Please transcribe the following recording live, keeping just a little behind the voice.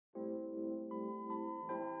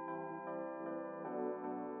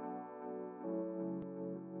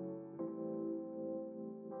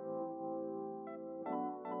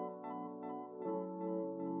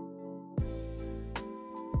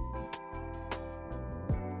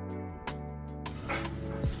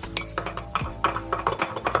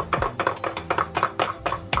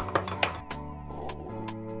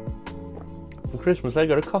Christmas I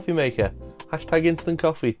got a coffee maker. Hashtag instant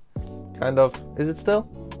coffee. Kind of. Is it still?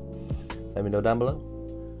 Let me know down below.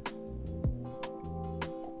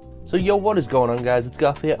 So yo, what is going on guys? It's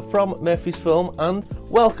Gaff here from Murphy's Film and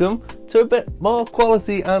welcome to a bit more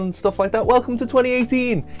quality and stuff like that. Welcome to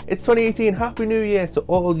 2018. It's 2018. Happy New Year to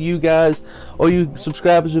all you guys, all you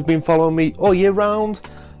subscribers who've been following me all year round,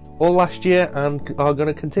 all last year, and are going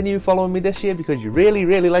to continue following me this year because you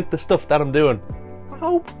really like the stuff that I'm doing. I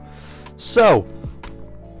hope. So,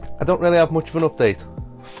 I don't really have much of an update.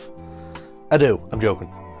 I do. I'm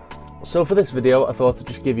joking. So for this video, I thought to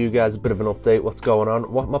just give you guys a bit of an update, what's going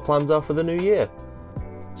on, what my plans are for the new year.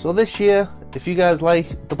 So this year, if you guys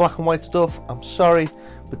like the black and white stuff, I'm sorry,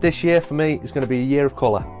 but this year for me is going to be a year of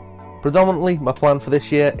colour. Predominantly, my plan for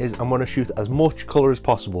this year is I'm going to shoot as much colour as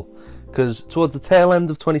possible, because towards the tail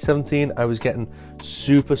end of 2017, I was getting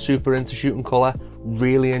super into shooting colour,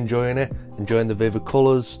 really enjoying it, enjoying the vivid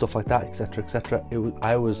colours, stuff like that, etc, etc.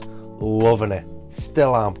 I was loving it.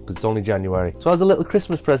 Still am, because it's only January. So as a little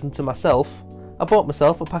Christmas present to myself, I bought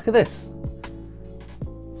myself a pack of this.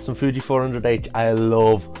 Some Fuji 400H. I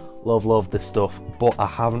love this stuff, but I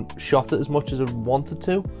haven't shot it as much as I wanted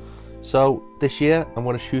to. So this year, I'm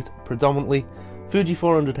going to shoot predominantly Fuji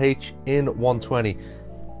 400H in 120.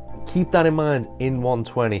 Keep that in mind, in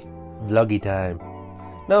 120. Vloggy time.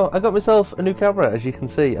 Now, I got myself a new camera, as you can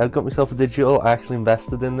see. I got myself a digital. I actually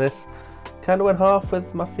invested in this. Kind of went half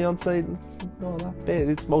with my fiance. It's not that big.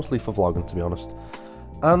 It's mostly for vlogging, to be honest.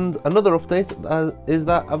 And another update is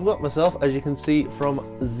that I've got myself, as you can see from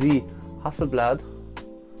the Hasselblad,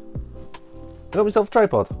 I got myself a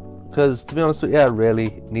tripod. Because, to be honest with you, I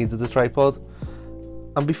really needed a tripod.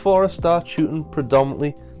 And before I start shooting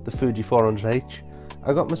predominantly the Fuji 400H,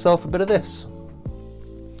 I got myself a bit of this.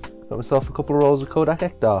 Got myself a couple of rolls of Kodak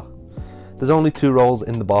Hector. There's only 2 rolls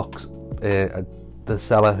in the box. The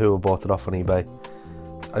seller who bought it off on eBay,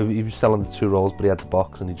 he was selling the 2 rolls, but he had the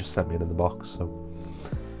box and he just sent me it in the box. So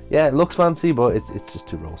yeah, it looks fancy, but it's just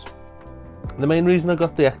 2 rolls. And the main reason I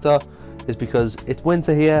got the Hector is because it's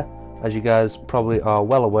winter here, as you guys probably are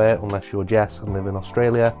well aware, unless you're Jess and live in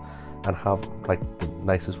Australia and have like the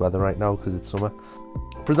nicest weather right now because it's summer.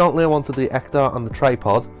 Predominantly I wanted the Hector on the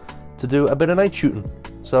tripod to do a bit of night shooting,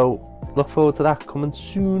 so look forward to that coming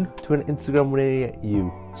soon to an Instagram near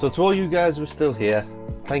you. So to all you guys who are still here,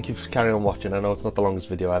 thank you for carrying on watching. I know it's not the longest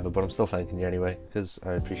video ever, but I'm still thanking you anyway, because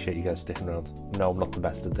I appreciate you guys sticking around. No, I'm not the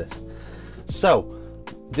best at this. So,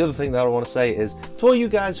 the other thing that I want to say is, to all you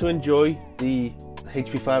guys who enjoy the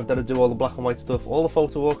HP5 that I do all the black and white stuff, all the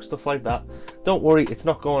photo walk, stuff like that, don't worry, it's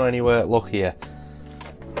not going anywhere. Look here.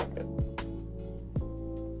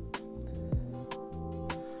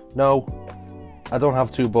 No, I don't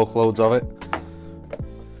have 2 bulk loads of it.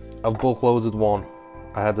 I've bulk loaded 1.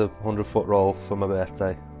 I had a 100-foot roll for my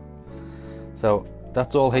birthday. So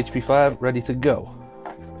that's all HP5 ready to go.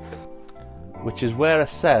 Which is where I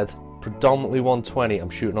said predominantly 120. I'm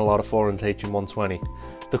shooting a lot of 400H in 120.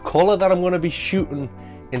 The colour that I'm going to be shooting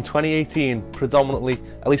in 2018 predominantly,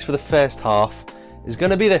 at least for the first half, is going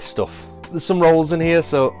to be this stuff. There's some rolls in here,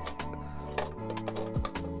 so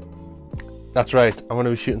that's right, I'm going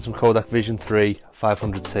to be shooting some Kodak Vision 3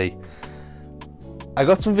 500T. I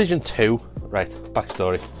got some Vision 2, right,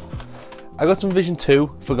 backstory. I got some Vision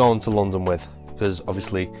 2 for going to London with, because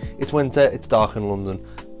obviously it's winter, it's dark in London,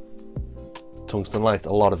 tungsten light,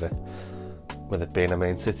 a lot of it, with it being a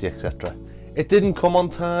main city, etc. It didn't come on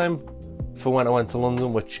time for when I went to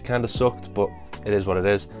London, which kind of sucked, but it is what it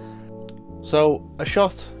is. So I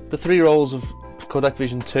shot the 3 rolls of Kodak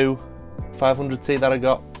Vision 2 500T that I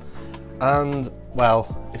got. And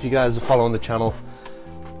well, if you guys are following the channel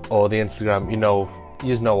or the Instagram, you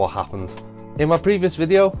know what happened. In my previous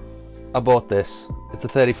video, I bought this. It's a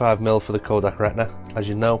 35mm for the Kodak Retina, as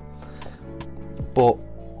you know. But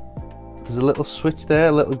there's a little switch there,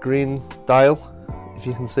 a little green dial, if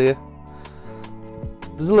you can see it.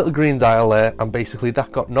 There's a little green dial there, and basically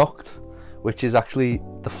that got knocked, which is actually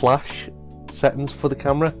the flash settings for the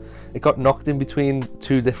camera. It got knocked in between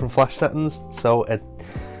 2 different flash settings, so it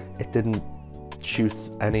didn't shoot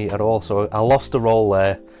any at all, so I lost a roll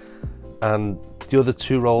there. And the other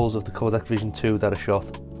 2 rolls of the Kodak Vision 2 that I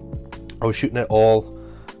shot, I was shooting it all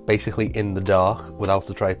basically in the dark without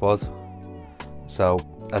a tripod, so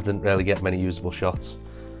I didn't really get many usable shots.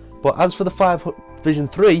 But as for the Vision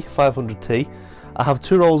 3 500T, I have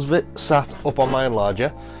 2 rolls of it sat up on my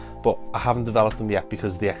enlarger, but I haven't developed them yet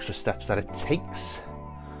because of the extra steps that it takes.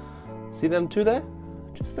 See them 2 there?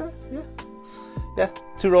 Just there? Yeah,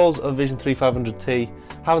 2 rolls of Vision 3 500T.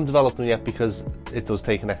 Haven't developed them yet because it does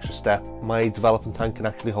take an extra step. My development tank can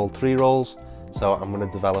actually hold 3 rolls, so I'm going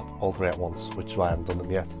to develop all 3 at once, which is why I haven't done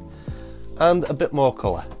them yet. and a bit more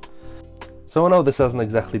colour. So I know this hasn't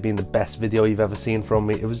exactly been the best video you've ever seen from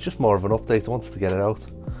me, it was just more of an update, I wanted to get it out.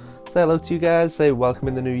 Say hello to you guys, say welcome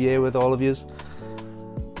in the new year with all of yous.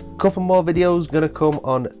 Couple more videos gonna come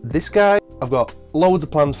on this guy. I've got loads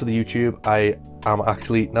of plans for the YouTube. I am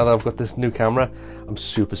actually, now that I've got this new camera, I'm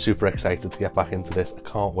super excited to get back into this. I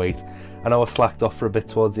can't wait. I know I slacked off for a bit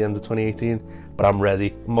towards the end of 2018, but I'm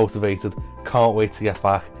ready, motivated, can't wait to get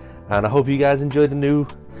back. And I hope you guys enjoy the new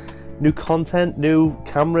content, new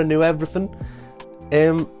camera, new everything.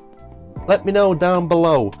 Let me know down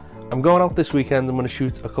below. I'm going out this weekend, I'm going to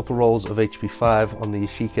shoot a couple rolls of HP5 on the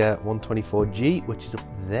Yashica 124G, which is up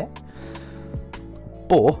there.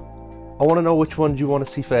 But I want to know which one do you want to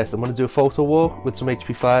see first. I'm going to do a photo walk with some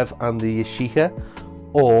HP5 and the Yashica,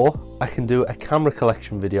 or I can do a camera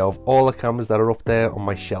collection video of all the cameras that are up there on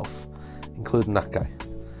my shelf, including that guy.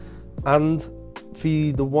 And for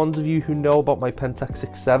the ones of you who know about my Pentax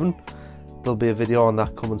 6.7, there'll be a video on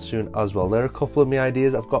that coming soon as well. There are a couple of my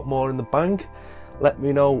ideas, I've got more in the bank. Let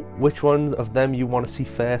me know which ones of them you want to see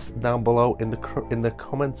first down below in the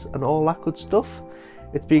comments and all that good stuff.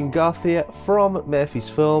 It's been Garth here from Murphy's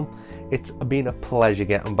Film. It's been a pleasure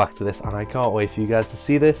getting back to this, and I can't wait for you guys to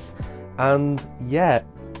see this. And yeah,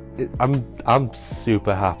 I'm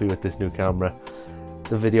super happy with this new camera.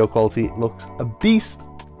 The video quality looks a beast.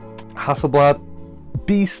 Hasselblad,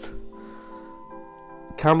 beast.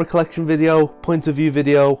 Camera collection video, point of view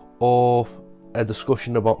video, or a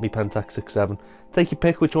discussion about me Pentax 6.7. Take your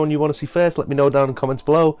pick which one you want to see first. Let me know down in the comments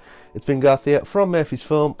below. It's been Garth here from Murphy's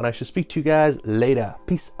Film, and I shall speak to you guys later.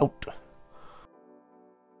 Peace out.